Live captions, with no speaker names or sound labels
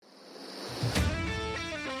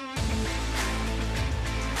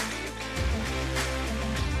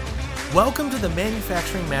Welcome to the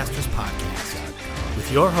Manufacturing Masters Podcast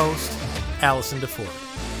with your host, Allison DeFord.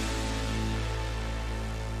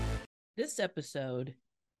 This episode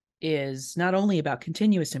is not only about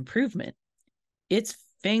continuous improvement, it's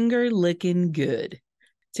finger-licking good.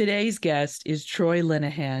 Today's guest is Troy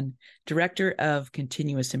Linehan, Director of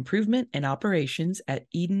Continuous Improvement and Operations at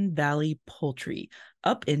Eden Valley Poultry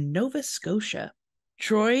up in Nova Scotia.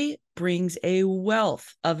 Troy brings a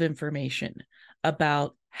wealth of information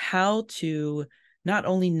about how to not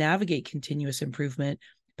only navigate continuous improvement,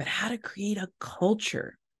 but how to create a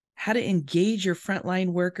culture, how to engage your frontline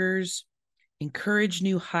workers, encourage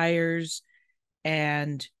new hires,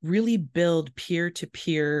 and really build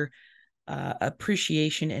peer-to-peer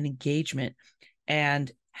appreciation and engagement, and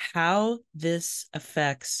how this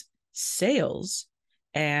affects sales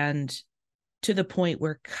and to the point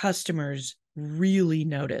where customers really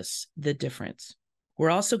notice the difference. We're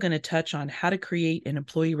also going to touch on how to create an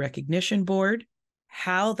employee recognition board,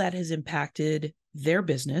 how that has impacted their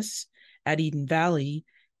business at Eden Valley,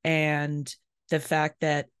 and the fact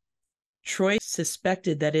that Troy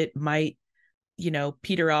suspected that it might,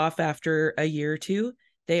 peter off after a year or two.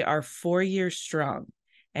 They are 4 years strong.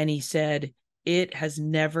 And he said it has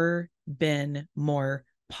never been more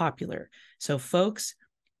popular. So folks,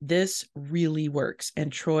 this really works.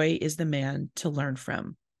 And Troy is the man to learn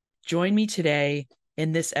from. Join me today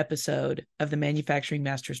in this episode of the Manufacturing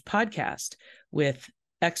Masters Podcast with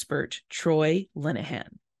expert Troy Linehan.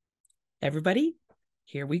 Everybody,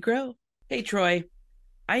 here we grow. Hey, Troy.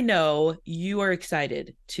 I know you are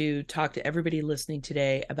excited to talk to everybody listening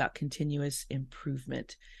today about continuous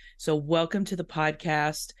improvement. So welcome to the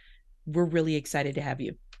podcast. We're really excited to have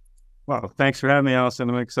you. Well, thanks for having me, Allison.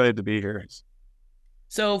 I'm excited to be here.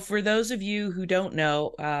 So for those of you who don't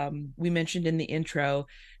know, we mentioned in the intro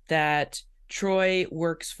that Troy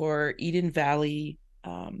works for Eden Valley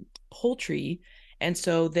Poultry. And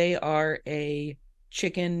so they are a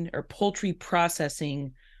chicken or poultry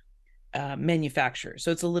processing manufacturer.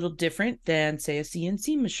 So it's a little different than, say, a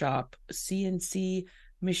CNC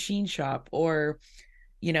machine shop, or,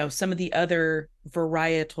 some of the other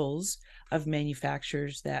varietals of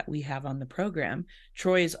manufacturers that we have on the program.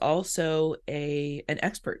 Troy is also an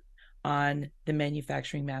expert on the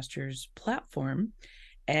Manufacturing Masters platform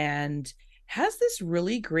and has this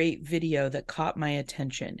really great video that caught my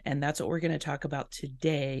attention. And that's what we're going to talk about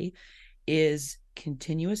today, is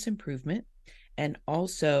continuous improvement, and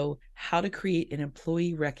also how to create an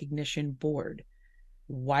employee recognition board,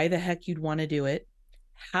 why the heck you'd want to do it,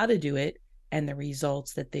 how to do it, and the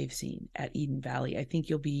results that they've seen at Eden Valley. I think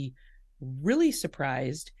you'll be really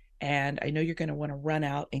surprised, and I know you're going to want to run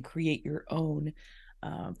out and create your own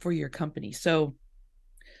for your company. So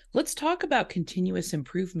let's talk about continuous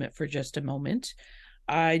improvement for just a moment.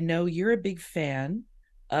 I know you're a big fan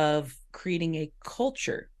of creating a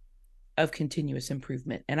culture of continuous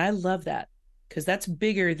improvement, and I love that, because that's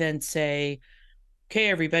bigger than, say, okay,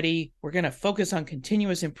 everybody, we're going to focus on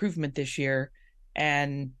continuous improvement this year.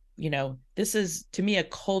 And, this is, to me, a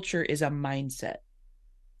culture is a mindset.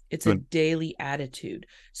 It's a daily attitude.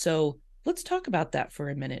 So let's talk about that for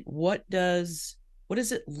a minute. What does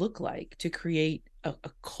it look like to create a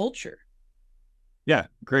culture? Yeah,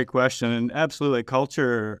 great question. And absolutely,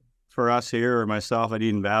 culture for us here, or myself at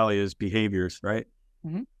Eden Valley, is behaviors, right?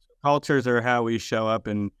 Mm-hmm. Cultures are how we show up,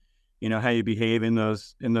 and how you behave in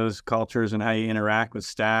those cultures, and how you interact with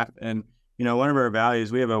staff. And, one of our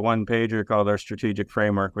values, we have a one-pager called our strategic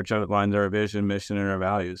framework, which outlines our vision, mission, and our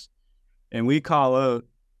values. And we call out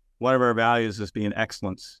one of our values as being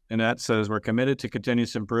excellence. And that says we're committed to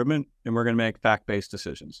continuous improvement, and we're going to make fact-based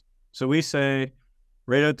decisions. So we say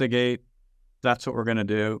right out the gate, that's what we're going to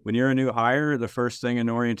do. When you're a new hire, the first thing in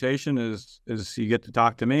orientation is you get to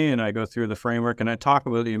talk to me, and I go through the framework, and I talk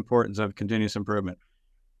about the importance of continuous improvement.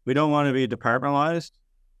 We don't want to be departmentalized.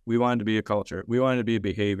 We want it to be a culture. We want it to be a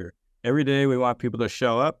behavior. Every day we want people to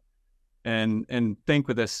show up and think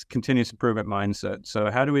with this continuous improvement mindset. So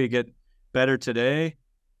how do we get better today?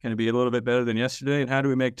 Can it be a little bit better than yesterday? And how do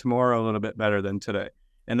we make tomorrow a little bit better than today?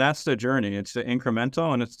 And that's the journey. It's the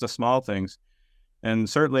incremental, and it's the small things. And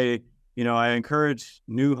certainly, I encourage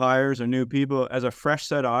new hires or new people as a fresh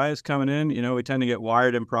set of eyes coming in. We tend to get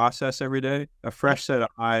wired in process every day. A fresh set of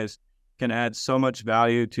eyes can add so much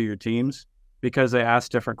value to your teams because they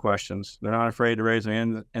ask different questions. They're not afraid to raise their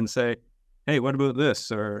hand and say, hey, what about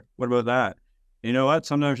this? Or what about that? You know what?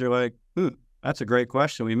 Sometimes you're like, that's a great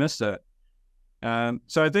question. We missed that.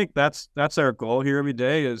 So I think that's our goal here every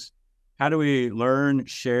day, is how do we learn,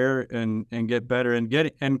 share, and get better,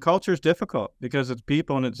 and culture is difficult because it's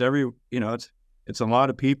people, and it's it's a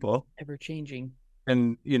lot of people, ever changing.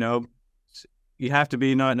 And you have to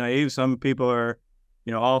be not naive. Some people are,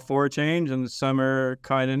 all for change, and some are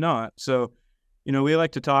kind of not. So, we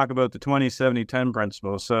like to talk about the 20-70-10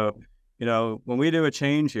 principle. So, when we do a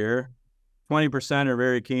change here, 20% are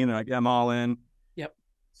very keen. Like, I'm all in. Yep.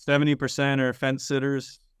 70% are fence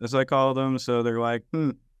sitters, as I call them. So they're like,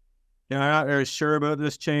 I'm not very sure about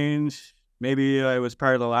this change. Maybe I was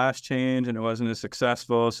part of the last change and it wasn't as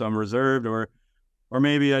successful, so I'm reserved, or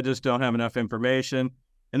maybe I just don't have enough information.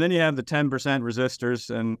 And then you have the 10% resistors,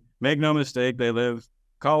 and make no mistake,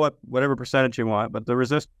 call it whatever percentage you want, but the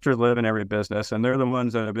resistors live in every business, and they're the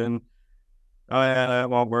ones that have been, oh yeah, that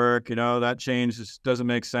won't work. That change just doesn't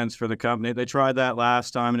make sense for the company. They tried that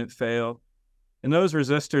last time and it failed. And those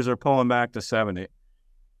resistors are pulling back to 70.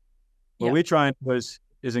 What we try and do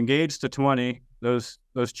is engage to 20, those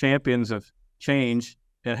champions of change,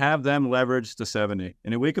 and have them leverage the 70.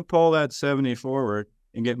 And if we could pull that 70 forward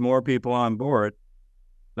and get more people on board,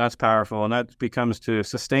 that's powerful. And that becomes to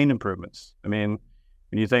sustained improvements. I mean,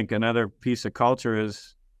 when you think another piece of culture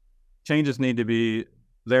is changes need to be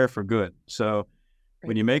there for good. So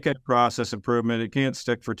when you make a process improvement, it can't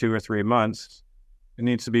stick for 2 or 3 months. It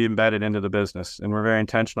needs to be embedded into the business. And we're very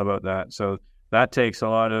intentional about that. So that takes a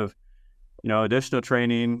lot of, additional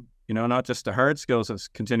training, not just the hard skills of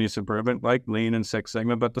continuous improvement like Lean and Six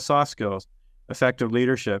Sigma, but the soft skills, effective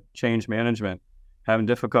leadership, change management, having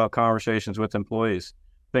difficult conversations with employees,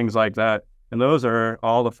 things like that. And those are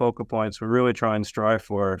all the focal points we really try and strive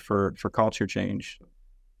for culture change.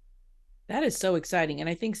 That is so exciting. And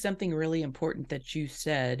I think something really important that you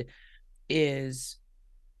said is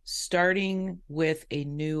starting with a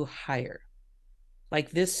new hire.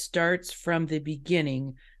 Like, this starts from the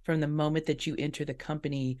beginning, from the moment that you enter the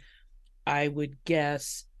company. I would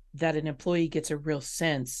guess that an employee gets a real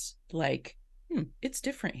sense like, it's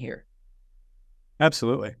different here.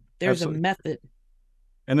 Absolutely. There's a method.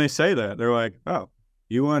 And they say that. They're like, oh,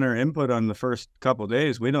 you want our input on the first couple of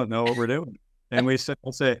days? We don't know what we're doing. And we'll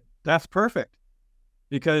say, that's perfect,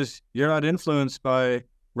 because you're not influenced by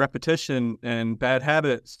repetition and bad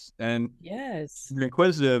habits, and you're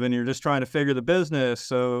inquisitive, and you're just trying to figure the business.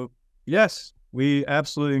 So yes, we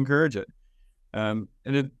absolutely encourage it. And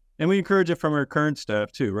we encourage it from our current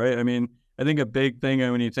staff too, right? I mean, I think a big thing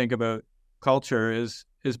when you think about culture is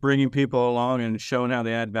bringing people along and showing how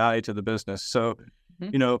they add value to the business. So,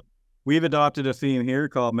 we've adopted a theme here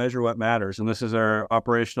called Measure What Matters, and this is our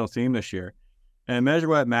operational theme this year. And Measure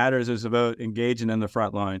What Matters is about engaging in the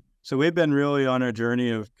front line. So we've been really on our journey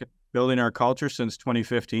of building our culture since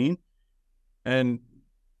 2015. And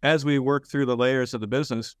as we work through the layers of the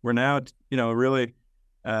business, we're now, really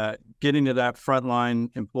getting to that frontline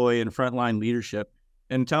employee and frontline leadership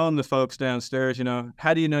and telling the folks downstairs,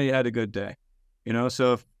 how do you know you had a good day?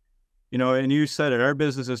 So if, and you said it, our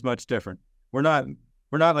business is much different. We're not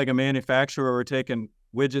like a manufacturer where we're taking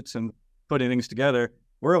widgets and putting things together.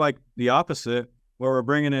 We're like the opposite, where we're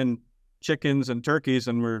bringing in chickens and turkeys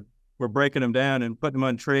and we're breaking them down and putting them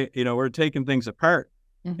on tray. We're taking things apart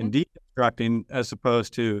and deconstructing as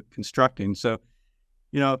opposed to constructing. So,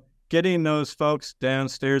 getting those folks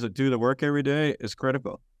downstairs that do the work every day is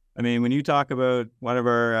critical. I mean, when you talk about one of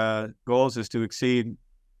our goals is to exceed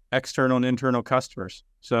external and internal customers.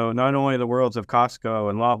 So not only the worlds of Costco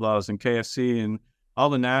and Loblaws and KFC and all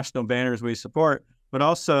the national banners we support, but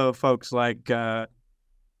also folks like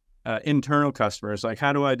internal customers. Like,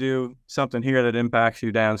 how do I do something here that impacts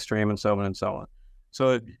you downstream, and so on and so on.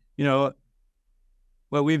 So,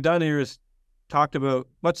 what we've done here is talked about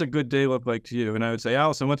what's a good day look like to you. And I would say,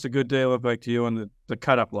 Allison, what's a good day look like to you on the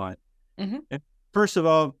cut-up line? And first of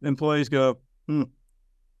all, employees go,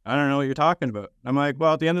 I don't know what you're talking about. I'm like,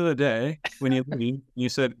 well, at the end of the day, when you leave, you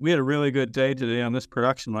said, we had a really good day today on this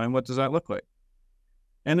production line. What does that look like?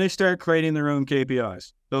 And they start creating their own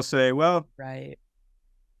KPIs. They'll say, well, right,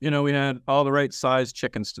 we had all the right size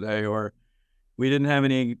chickens today, or we didn't have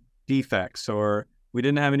any defects, or we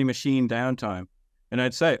didn't have any machine downtime. And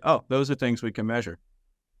I'd say, oh, those are things we can measure.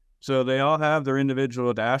 So they all have their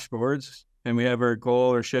individual dashboards, and we have our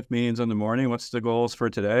goal or shift meetings in the morning. What's the goals for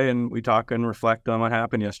today? And we talk and reflect on what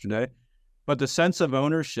happened yesterday. But the sense of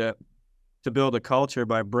ownership to build a culture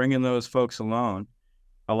by bringing those folks along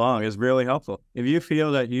is really helpful. If you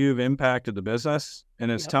feel that you've impacted the business and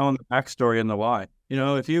it's telling the backstory and the why,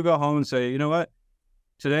 if you go home and say, you know what,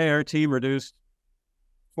 today our team reduced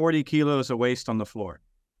 40 kilos of waste on the floor,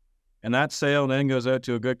 and that sale then goes out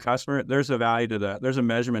to a good customer, there's a value to that. There's a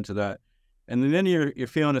measurement to that. And then you're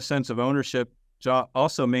feeling a sense of ownership to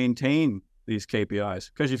also maintain these KPIs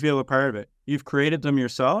because you feel a part of it. You've created them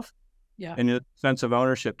yourself, and a sense of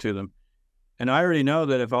ownership to them. And I already know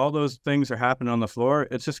that if all those things are happening on the floor,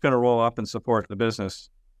 it's just going to roll up and support the business.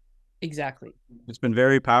 Exactly. It's been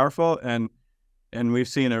very powerful, and we've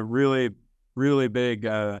seen a really, really big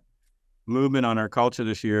movement on our culture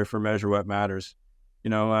this year for Measure What Matters.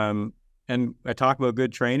 And I talk about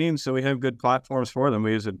good training, so we have good platforms for them.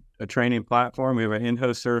 We use a training platform. We have an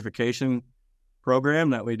in-house certification program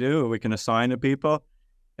that we do. We can assign to people,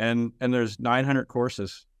 and there's 900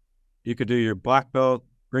 courses. You could do your black belt,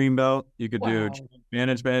 green belt. You could do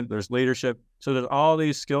management. There's leadership. So there's all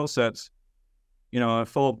these skill sets.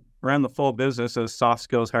 Around the full business, as soft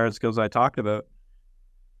skills, hard skills I talked about.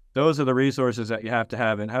 Those are the resources that you have to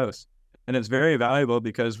have in-house. And it's very valuable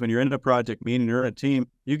because when you're in a project meeting, you're in a team,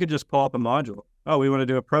 you could just pull up a module. Oh, we want to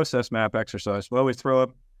do a process map exercise. Well, we throw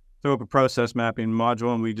up a process mapping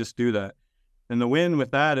module and we just do that. And the win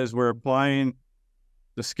with that is we're applying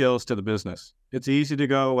the skills to the business. It's easy to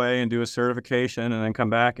go away and do a certification and then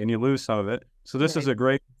come back and you lose some of it. So this is a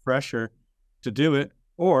great refresher to do it.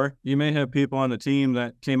 Or you may have people on the team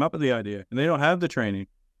that came up with the idea and they don't have the training,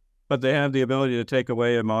 but they have the ability to take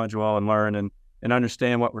away a module and learn and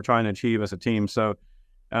understand what we're trying to achieve as a team. So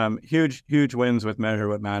huge wins with Measure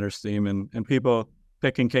What Matters theme and people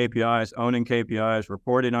picking KPIs, owning KPIs,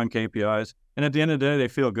 reporting on KPIs. And at the end of the day, they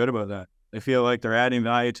feel good about that. They feel like they're adding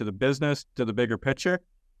value to the business, to the bigger picture.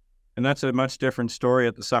 And that's a much different story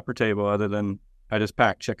at the supper table other than I just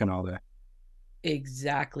pack chicken all day.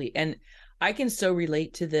 Exactly. And I can so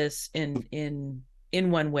relate to this in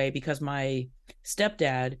one way because my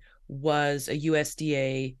stepdad was a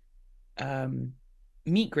USDA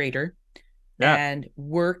meat grader and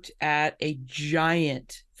worked at a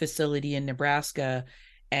giant facility in Nebraska.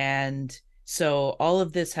 And so all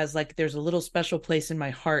of this has there's a little special place in my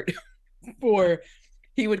heart for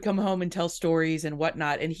he would come home and tell stories and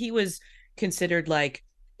whatnot. And he was considered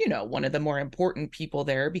one of the more important people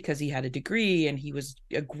there because he had a degree and he was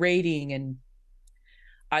grading. And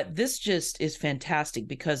this just is fantastic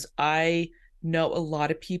because I know a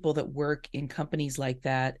lot of people that work in companies like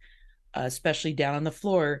that, especially down on the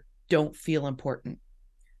floor, don't feel important,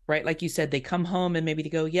 right? Like you said, they come home and maybe they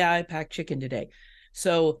go, yeah, I packed chicken today.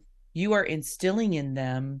 So you are instilling in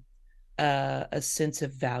them a sense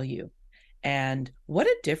of value. And what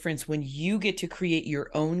a difference when you get to create your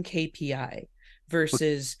own KPI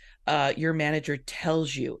versus your manager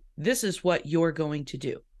tells you this is what you're going to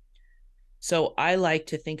do. So I like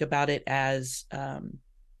to think about it as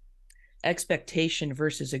expectation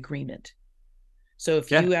versus agreement. So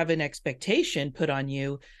if you have an expectation put on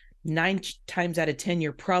you, 9 times out of 10,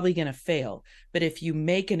 you're probably going to fail. But if you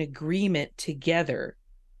make an agreement together,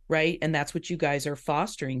 right? And that's what you guys are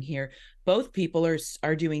fostering here. Both people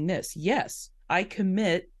are doing this. Yes, I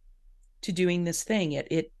commit to doing this thing.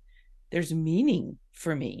 There's meaning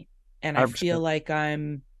for me. And I 100%. Feel like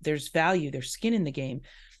there's value, there's skin in the game.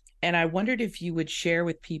 And I wondered if you would share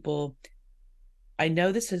with people, I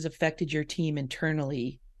know this has affected your team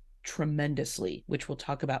internally tremendously, which we'll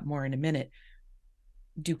talk about more in a minute.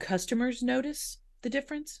 Do customers notice the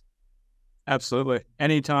difference? Absolutely.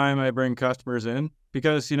 Anytime I bring customers in,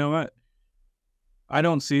 because you know what? I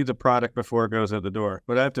don't see the product before it goes out the door,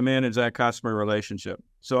 but I have to manage that customer relationship.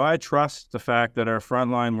 So I trust the fact that our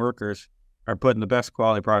frontline workers are putting the best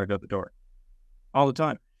quality product out the door all the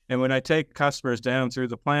time. And when I take customers down through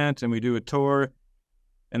the plant and we do a tour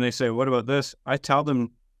and they say, what about this? I tell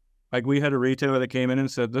them, like we had a retailer that came in and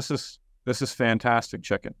said, this is fantastic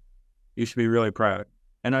chicken. You should be really proud.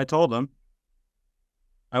 And I told them,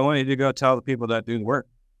 I want you to go tell the people that do the work.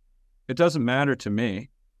 It doesn't matter to me.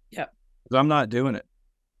 Yeah. Because I'm not doing it.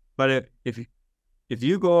 But if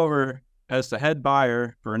you go over as the head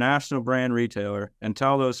buyer for a national brand retailer and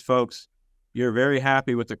tell those folks you're very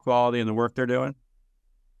happy with the quality and the work they're doing,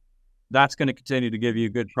 that's going to continue to give you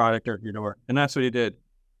a good product at your door. And that's what he did.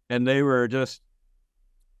 And they were just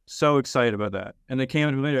so excited about that. And they came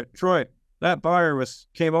to me later, Troy, that buyer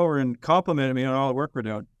came over and complimented me on all the work we're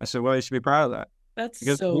doing. I said, well, you should be proud of that. That's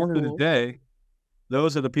because so at the end cool. of the day,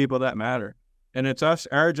 those are the people that matter. And it's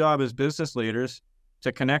our job as business leaders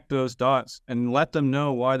to connect those dots and let them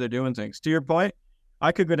know why they're doing things. To your point,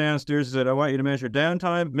 I could go downstairs and say, I want you to measure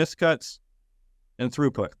downtime, miscuts, and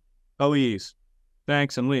throughput, OEEs,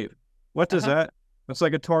 banks, and leave. What does that? It's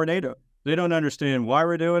like a tornado. They don't understand why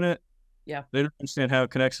we're doing it. Yeah. They don't understand how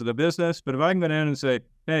it connects to the business. But if I can go down and say,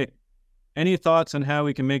 hey, any thoughts on how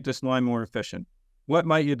we can make this line more efficient? What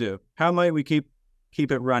might you do? How might we keep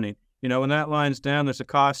it running? When that line's down, there's a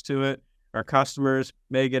cost to it. Our customers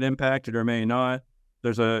may get impacted or may not.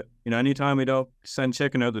 There's anytime we don't send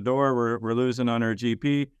chicken out the door, we're losing on our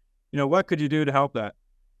GP. What could you do to help that?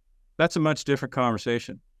 That's a much different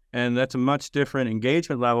conversation. And that's a much different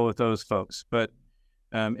engagement level with those folks. But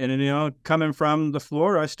And coming from the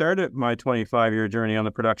floor, I started my 25-year journey on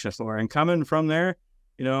the production floor. And coming from there,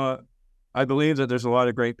 I believe that there's a lot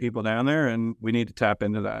of great people down there, and we need to tap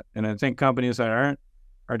into that. And I think companies that aren't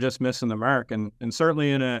are just missing the mark. And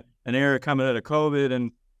certainly in an era coming out of COVID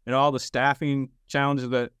and all the staffing challenges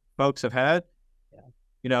that folks have had,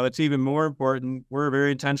 it's even more important. We're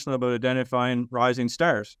very intentional about identifying rising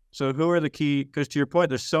stars. So who are the key? Because to your point,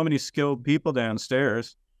 there's so many skilled people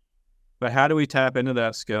downstairs. But how do we tap into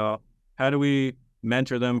that skill? How do we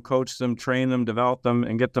mentor them, coach them, train them, develop them,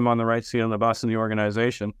 and get them on the right seat on the bus in the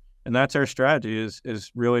organization? And that's our strategy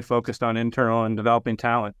is really focused on internal and developing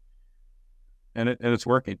talent. And it's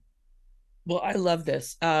working. Well, I love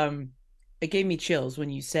this. It gave me chills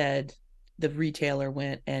when you said the retailer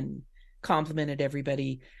went and complimented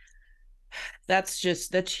everybody. That's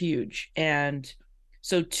huge. And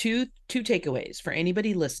so two takeaways for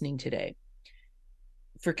anybody listening today.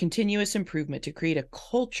 For continuous improvement, to create a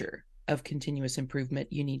culture of continuous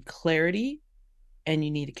improvement, you need clarity and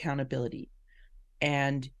you need accountability.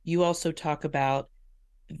 And you also talk about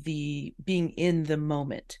the being in the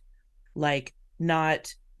moment, like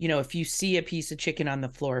not, if you see a piece of chicken on the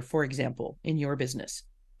floor, for example, in your business,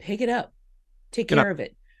 pick it up, take care of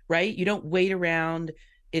it, right? You don't wait around.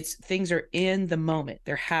 Things are in the moment.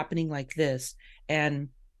 They're happening like this. And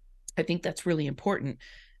I think that's really important.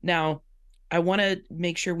 Now, I want to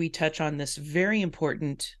make sure we touch on this very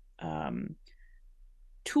important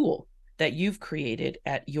tool that you've created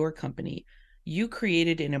at your company. You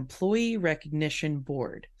created an employee recognition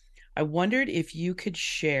board. I wondered if you could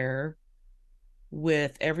share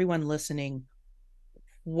with everyone listening,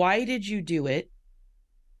 why did you do it?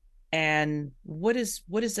 And what does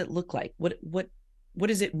it look like? What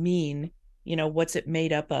does it mean? What's it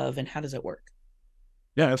made up of, and how does it work?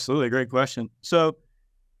 Yeah, absolutely. Great question. So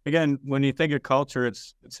again, when you think of culture,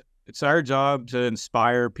 it's our job to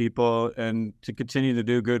inspire people and to continue to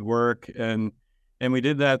do good work. And we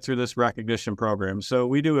did that through this recognition program. So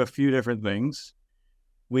we do a few different things.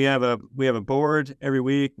 We have a board every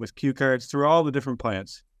week with cue cards through all the different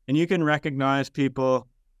plants, and you can recognize people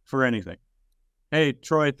for anything. Hey,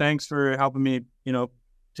 Troy, thanks for helping me,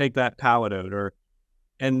 take that pallet out,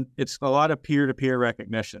 and it's a lot of peer-to-peer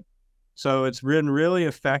recognition. So it's been really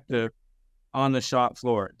effective on the shop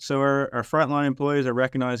floor. So our frontline employees are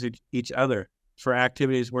recognizing each other for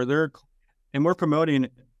activities where we're promoting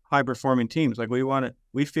high-performing teams. Like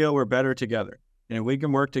we feel we're better together. And if we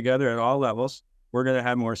can work together at all levels, we're going to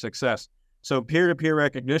have more success. So peer-to-peer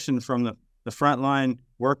recognition from the frontline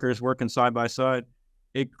workers working side by side,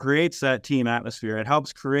 it creates that team atmosphere. It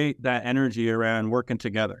helps create that energy around working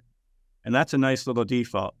together. And that's a nice little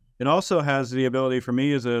default. It also has the ability for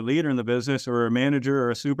me as a leader in the business or a manager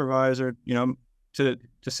or a supervisor, to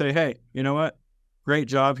say, hey, you know what? Great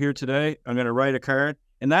job here today. I'm going to write a card.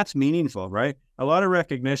 And that's meaningful, right? A lot of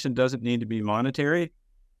recognition doesn't need to be monetary.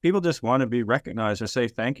 People just want to be recognized or say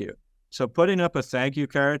thank you. So putting up a thank you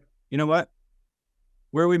card, you know what?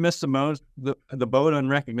 Where we miss the most, the boat on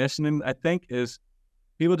recognition, I think, is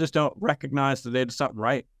people just don't recognize that they did something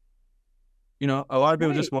right. A lot of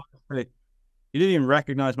people just want to say, you didn't even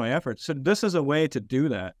recognize my efforts. So this is a way to do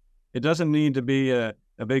that. It doesn't need to be a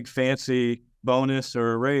big fancy bonus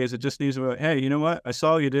or a raise. It just needs to be, hey, you know what? I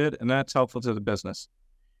saw you did, and that's helpful to the business.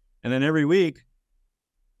 And then every week,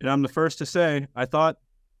 I'm the first to say, I thought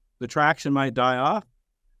the traction might die off.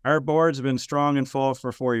 Our boards have been strong and full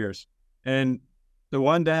for 4 years. And the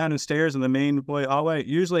one downstairs in the main employee hallway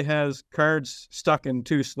usually has cards stuck in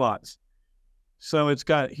 2 slots. So it's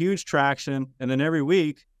got huge traction. And then every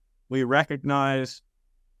week we recognize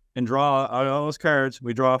and draw out all those cards.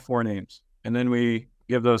 We draw 4 names, and then we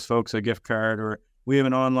give those folks a gift card, or we have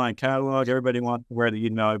an online catalog. Everybody wants to wear the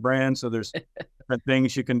Eden Valley brand. So there's different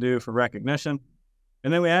things you can do for recognition.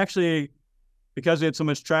 And then we actually, because we had so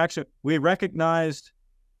much traction, we recognized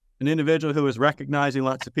an individual who was recognizing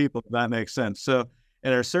lots of people, if that makes sense. So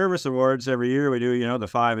at our service awards every year, we do, the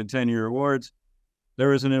 5 and 10 year awards. There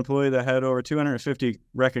was an employee that had over 250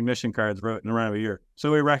 recognition cards wrote in around a year.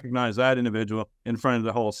 So we recognized that individual in front of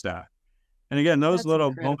the whole staff. And again, those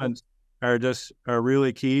little moments are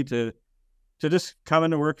really key to just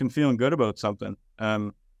coming to work and feeling good about something.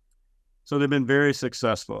 So they've been very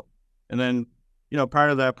successful. And then,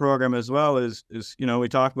 part of that program as well is we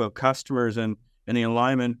talk about customers and the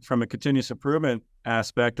alignment from a continuous improvement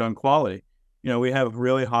aspect on quality. We have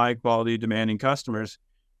really high quality demanding customers.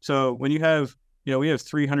 So when you have, we have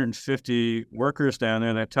 350 workers down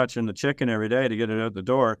there that touching the chicken every day to get it out the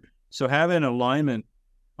door. So having alignment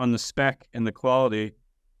on the spec and the quality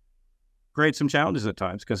creates some challenges at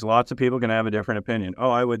times, because lots of people can have a different opinion. Oh,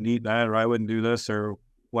 I wouldn't eat that, or I wouldn't do this, or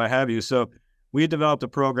what have you. So we developed a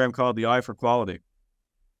program called the Eye for Quality,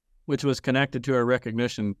 which was connected to our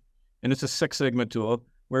recognition. And it's a Six Sigma tool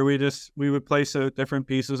where we would place out different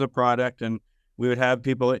pieces of product, and we would have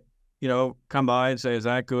people, come by and say, is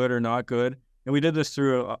that good or not good? And we did this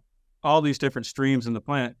through all these different streams in the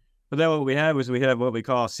plant. But then what we had was we had what we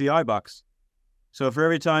call CI bucks. So for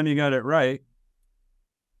every time you got it right,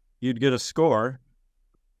 you'd get a score,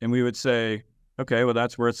 and we would say, okay, well,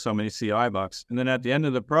 that's worth so many CI bucks. And then at the end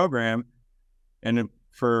of the program, and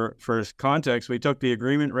for context, we took the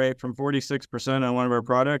agreement rate from 46% on one of our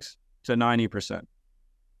products to 90%.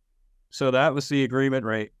 So that was the agreement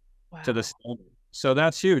rate to the standard. So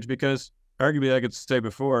that's huge, because arguably I could say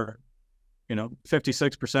before,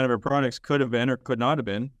 56% of our products could have been or could not have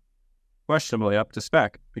been questionably up to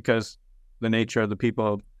spec, because the nature of the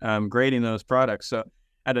people grading those products. So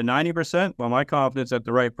at a 90%, well, my confidence that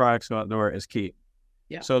the right products go out the door is key.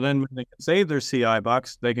 Yeah. So then when they can save their CI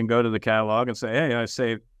bucks, they can go to the catalog and say, hey, I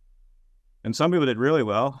saved. And some people did really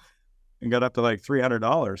well and got up to like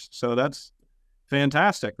 $300. So that's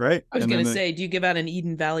fantastic, right? I was going to say, do you give out an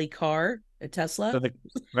Eden Valley car, a Tesla? So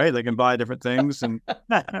they can buy different things, and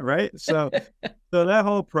right. So that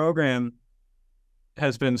whole program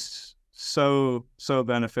has been so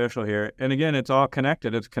beneficial here. And again, it's all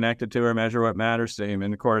connected. It's connected to our Measure What Matters team,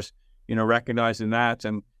 and of course, recognizing that,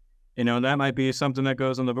 and that might be something that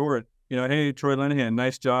goes on the board. Hey, Troy Linehan,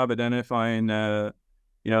 nice job identifying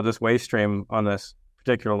this waste stream on this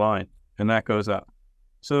particular line, and that goes up.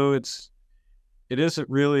 So it is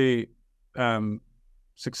really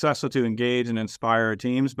successful to engage and inspire our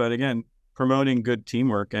teams, but again, promoting good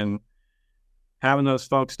teamwork and having those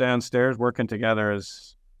folks downstairs working together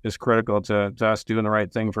is critical to us doing the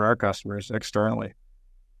right thing for our customers externally.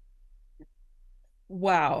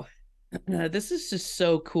 Wow. This is just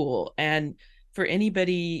so cool. And for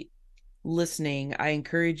anybody listening, I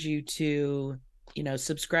encourage you to,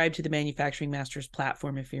 subscribe to the Manufacturing Masters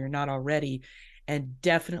platform if you're not already, and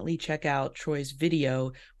definitely check out Troy's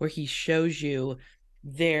video where he shows you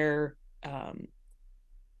their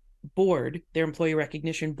board, their employee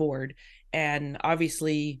recognition board. And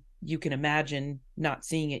obviously you can imagine not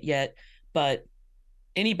seeing it yet, but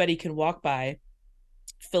anybody can walk by,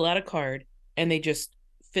 fill out a card, and they just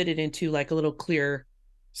fit it into like a little clear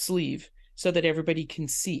sleeve so that everybody can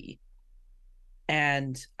see.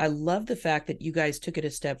 And I love the fact that you guys took it a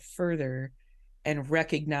step further and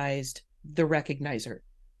recognized the recognizer,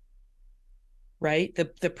 right?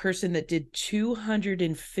 The person that did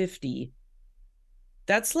 250.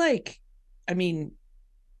 That's like,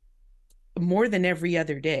 more than every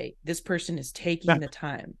other day. This person is taking the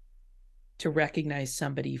time to recognize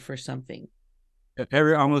somebody for something.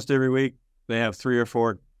 Almost every week, they have 3 or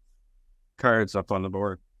 4 cards up on the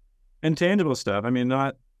board. Intangible stuff.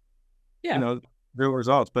 Not, real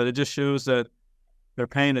results, but it just shows that they're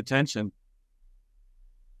paying attention.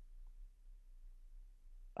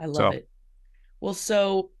 I love it. Well,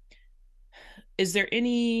 so is there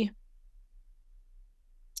any,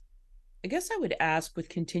 I guess I would ask, with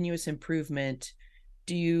continuous improvement,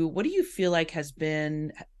 what do you feel like has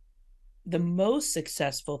been the most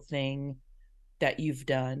successful thing that you've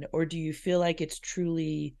done? Or do you feel like it's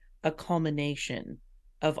truly a culmination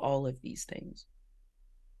of all of these things?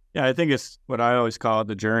 Yeah, I think it's what I always call it,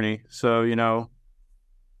 the journey. So,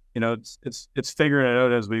 it's figuring it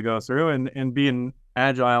out as we go through, and being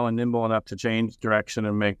agile and nimble enough to change direction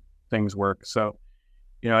and make things work. So,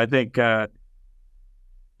 I think at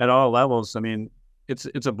all levels,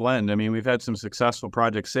 it's a blend. We've had some successful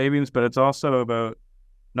project savings, but it's also about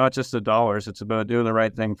not just the dollars, it's about doing the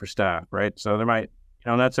right thing for staff, right? So there might,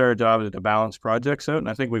 that's our job, is to balance projects out. And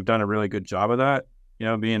I think we've done a really good job of that,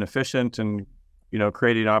 being efficient and,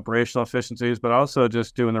 creating operational efficiencies, but also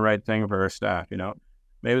just doing the right thing for our staff.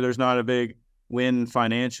 Maybe there's not a big win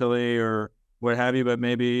financially or what have you, but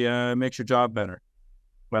maybe makes your job better,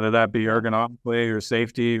 whether that be ergonomically or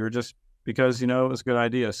safety or just because, it was a good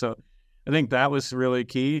idea. So I think that was really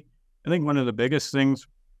key. I think one of the biggest things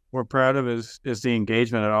we're proud of is the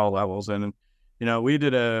engagement at all levels. And, we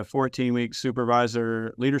did a 14-week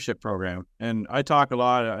supervisor leadership program, and I talk a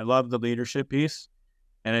lot. I love the leadership piece.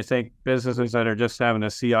 And I think businesses that are just having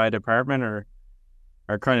a CI department are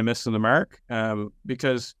kind of missing the mark,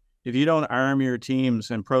 because if you don't arm your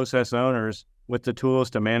teams and process owners with the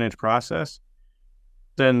tools to manage process,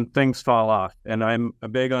 then things fall off. And I'm a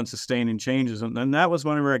big on sustaining changes. And that was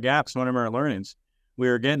one of our gaps, one of our learnings. We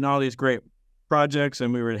were getting all these great projects,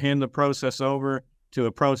 and we were handing the process over to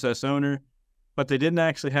a process owner, but they didn't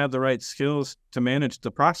actually have the right skills to manage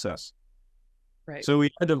the process. Right. So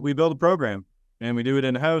we build a program, and we do it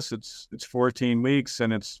in-house. It's 14 weeks,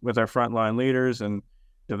 and it's with our frontline leaders, and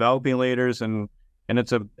developing leaders, and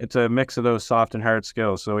it's a mix of those soft and hard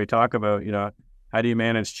skills. So we talk about, how do you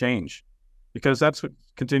manage change? Because that's what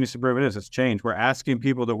continuous improvement is. It's change. We're asking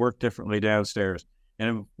people to work differently downstairs.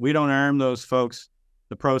 And if we don't arm those folks,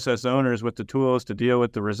 the process owners, with the tools to deal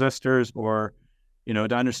with the resistors, or,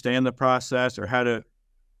 to understand the process, or how to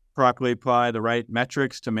properly apply the right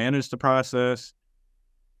metrics to manage the process,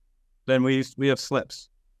 then we have slips.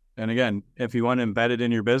 And again, if you want to embed it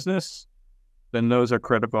in your business, then those are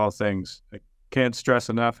critical things. I can't stress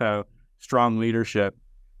enough how strong leadership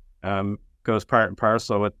goes part and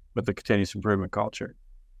parcel with the continuous improvement culture.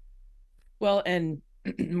 Well, and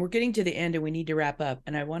we're getting to the end and we need to wrap up.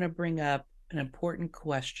 And I want to bring up an important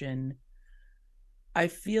question. I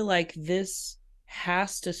feel like this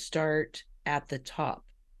has to start at the top.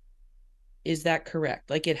 Is that correct?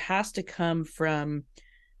 Like, it has to come from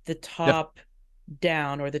the top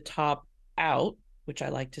down, or the top out, which I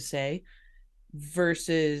like to say,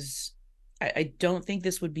 versus I don't think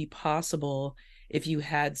this would be possible if you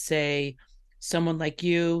had, say, someone like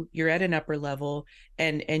you're at an upper level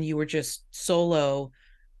and you were just solo,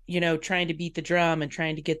 trying to beat the drum and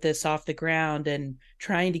trying to get this off the ground and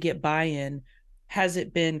trying to get buy-in. Has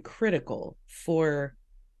it been critical for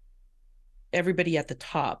everybody at the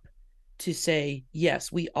top to say,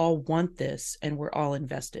 yes, we all want this and we're all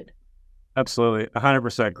invested? Absolutely.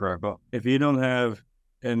 100% correct. Well, if you don't have,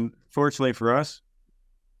 and fortunately for us,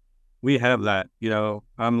 we have that.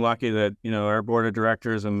 I'm lucky that, our board of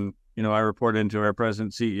directors and, I report into our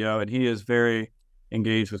president CEO, and he is very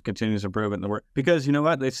engaged with continuous improvement in the work, because you know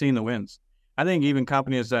what? They've seen the wins. I think even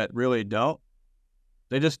companies that really don't,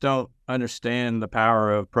 they just don't understand the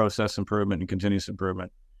power of process improvement and continuous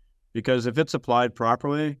improvement. Because if it's applied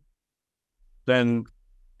properly, then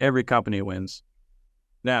every company wins.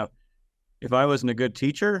 Now, if I wasn't a good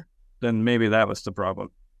teacher, then maybe that was the problem,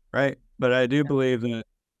 right? But I do believe that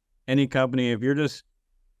any company,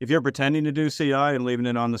 if you're pretending to do CI and leaving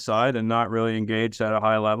it on the side and not really engaged at a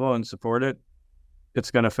high level and support it, it's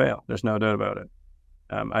going to fail. There's no doubt about it.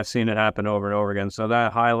 I've seen it happen over and over again. So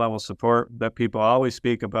that high level support that people always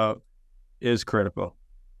speak about is critical.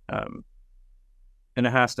 And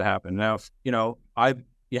it has to happen. Now,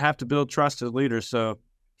 you have to build trust as leaders. So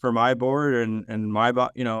for my board and my,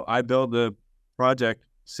 I build the project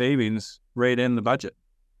savings right in the budget.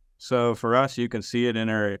 So for us, you can see it in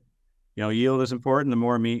our, yield is important. The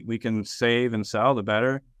more meat we can save and sell, the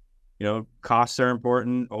better. Costs are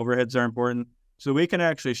important. Overheads are important. So we can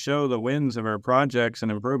actually show the wins of our projects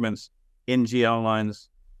and improvements in GL lines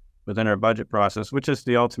within our budget process, which is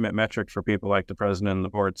the ultimate metric for people like the president and the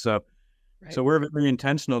board. So, So we're very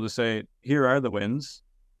intentional to say, here are the wins.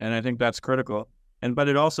 And I think that's critical. But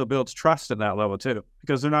it also builds trust at that level too,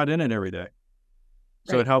 because they're not in it every day.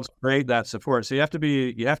 So it helps create that support. So you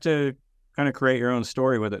have to kind of create your own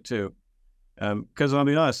story with it too. Because I'll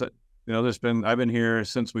be honest, I've been here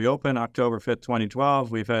since we opened October 5th,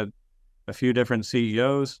 2012. We've had a few different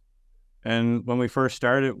CEOs. And when we first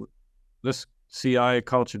started, this CI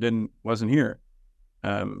culture wasn't here.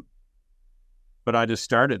 But I just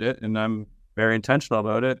started it, and I'm very intentional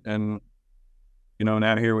about it. And,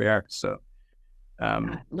 now here we are. So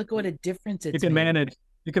look what a difference it's you can made.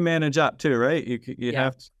 You can manage up too, right? You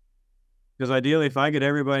have to, because ideally, if I get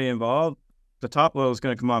everybody involved, the top level is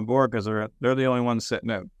going to come on board because they're the only ones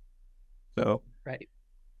sitting out. So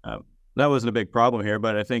that wasn't a big problem here,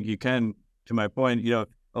 but I think you can, to my point, a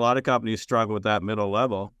lot of companies struggle with that middle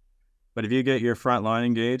level. But if you get your front line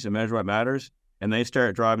engaged and measure what matters, and they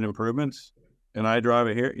start driving improvements, and I drive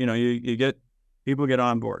it here, you get people get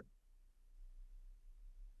on board.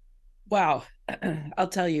 Wow. I'll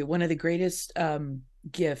tell you, one of the greatest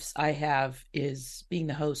gifts I have is being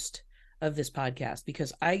the host of this podcast,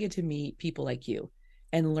 because I get to meet people like you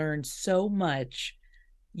and learn so much.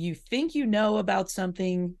 You think you know about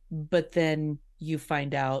something, but then you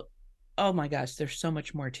find out, oh my gosh, there's so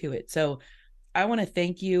much more to it. So I want to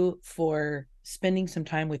thank you for spending some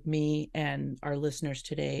time with me and our listeners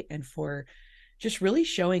today, and for just really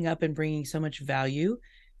showing up and bringing so much value.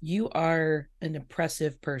 You are an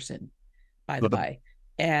impressive person, by the by.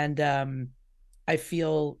 And I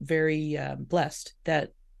feel very blessed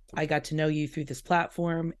that I got to know you through this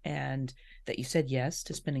platform, and that you said yes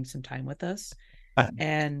to spending some time with us,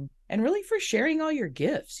 and really for sharing all your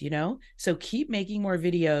gifts, So keep making more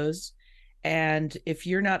videos. And if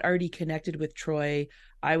you're not already connected with Troy,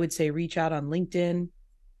 I would say reach out on LinkedIn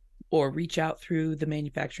or reach out through the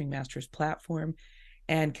Manufacturing Masters platform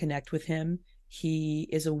and connect with him. He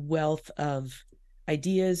is a wealth of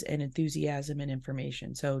ideas and enthusiasm and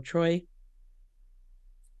information. So Troy,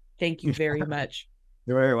 thank you very much.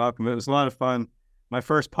 You're very welcome. It was a lot of fun. My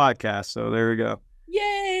first podcast. So there we go.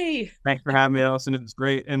 Yay! Thanks for having me, Allison. It was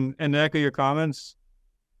great. And to echo your comments,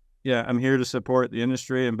 yeah, I'm here to support the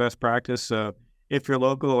industry and best practice. So if you're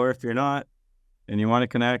local or if you're not and you want to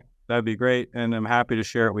connect, that'd be great. And I'm happy to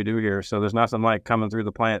share what we do here. So there's nothing like coming through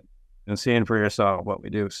the plant and seeing for yourself what we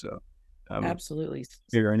do. So absolutely.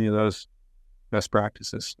 Hear any of those best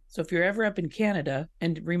practices. So if you're ever up in Canada,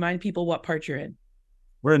 and remind people what part you're in.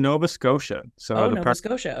 We're in Nova Scotia. So Nova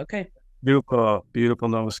Scotia. Okay. Beautiful, beautiful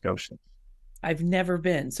Nova Scotia. I've never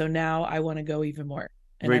been. So now I want to go even more.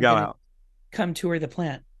 And we got out. Come tour the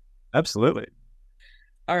plant. Absolutely.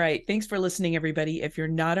 All right. Thanks for listening, everybody. If you're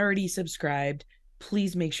not already subscribed,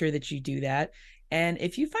 please make sure that you do that. And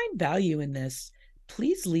if you find value in this,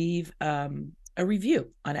 please leave a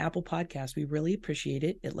review on Apple Podcasts. We really appreciate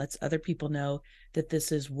it. It lets other people know that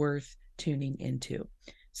this is worth tuning into.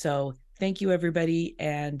 So thank you, everybody,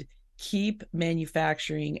 and keep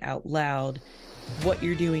manufacturing out loud. What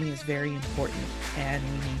you're doing is very important, and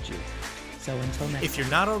we need you. So until next time. If you're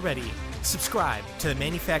not already, subscribe to the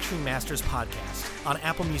Manufacturing Masters podcast on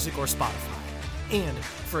Apple Music or Spotify. And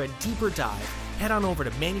for a deeper dive, head on over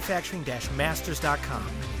to manufacturing-masters.com.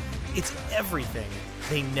 It's everything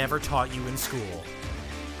they never taught you in school.